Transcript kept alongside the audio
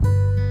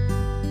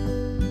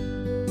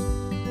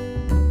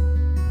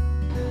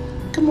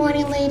Good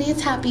morning, ladies.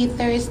 Happy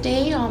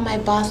Thursday, all my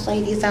boss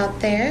ladies out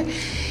there.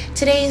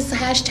 Today's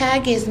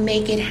hashtag is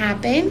Make It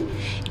Happen.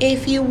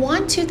 If you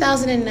want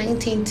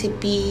 2019 to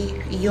be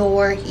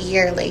your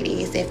year,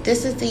 ladies, if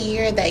this is the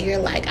year that you're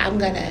like, I'm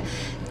going to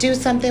do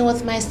something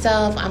with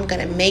myself, I'm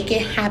going to make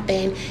it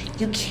happen,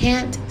 you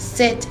can't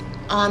sit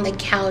on the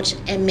couch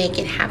and make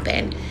it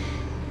happen.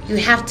 You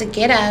have to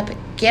get up,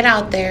 get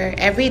out there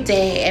every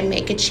day and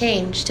make a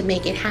change to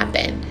make it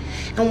happen.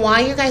 And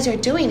while you guys are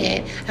doing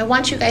it, I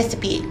want you guys to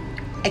be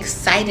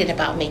excited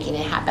about making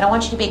it happen. I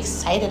want you to be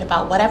excited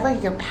about whatever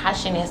your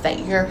passion is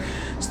that you're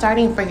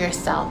starting for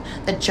yourself,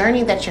 the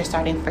journey that you're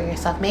starting for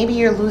yourself. Maybe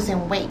you're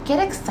losing weight. Get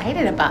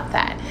excited about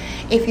that.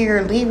 If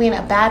you're leaving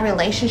a bad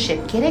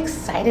relationship, get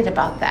excited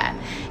about that.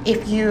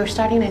 If you're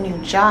starting a new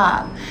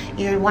job,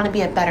 you want to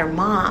be a better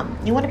mom,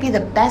 you want to be the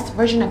best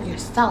version of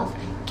yourself,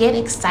 get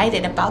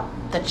excited about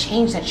the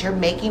change that you're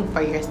making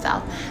for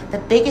yourself. The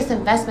biggest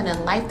investment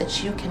in life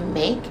that you can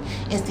make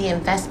is the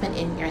investment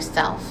in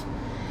yourself.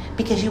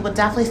 Because you will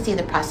definitely see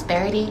the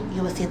prosperity,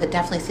 you will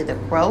definitely see the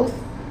growth,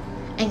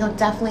 and you'll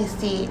definitely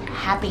see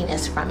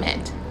happiness from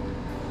it.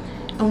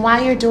 And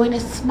while you're doing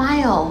it,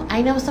 smile.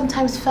 I know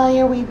sometimes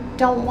failure, we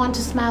don't want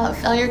to smile at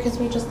failure because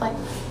we're just like,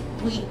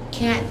 we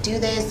can't do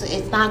this,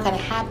 it's not going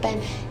to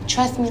happen.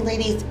 Trust me,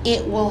 ladies,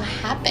 it will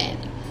happen.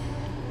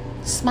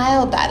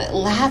 Smile about it,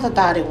 laugh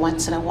about it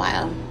once in a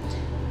while.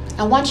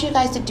 I want you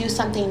guys to do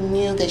something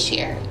new this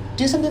year.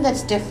 Do something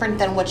that's different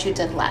than what you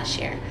did last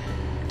year.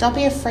 Don't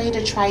be afraid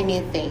to try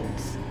new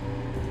things.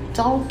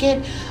 Don't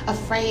get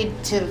afraid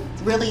to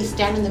really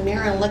stand in the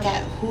mirror and look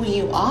at who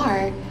you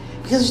are,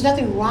 because there's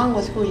nothing wrong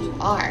with who you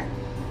are.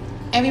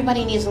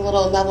 Everybody needs a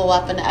little level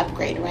up and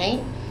upgrade,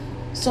 right?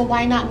 So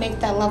why not make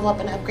that level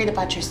up and upgrade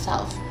about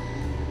yourself?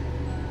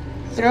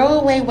 Throw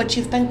away what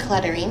you've been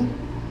cluttering.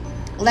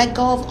 Let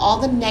go of all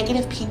the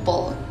negative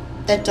people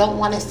that don't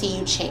want to see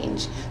you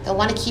change, that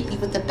want to keep you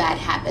with the bad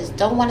habits,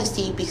 don't want to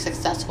see you be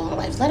successful in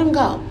life. Let them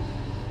go.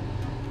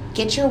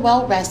 Get your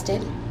well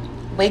rested,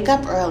 wake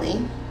up early,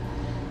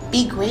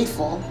 be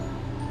grateful,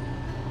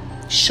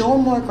 show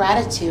more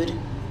gratitude,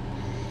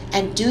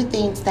 and do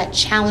things that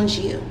challenge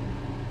you.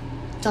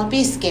 Don't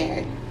be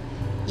scared.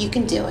 You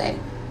can do it.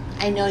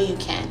 I know you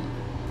can.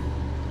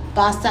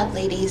 Boss up,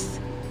 ladies.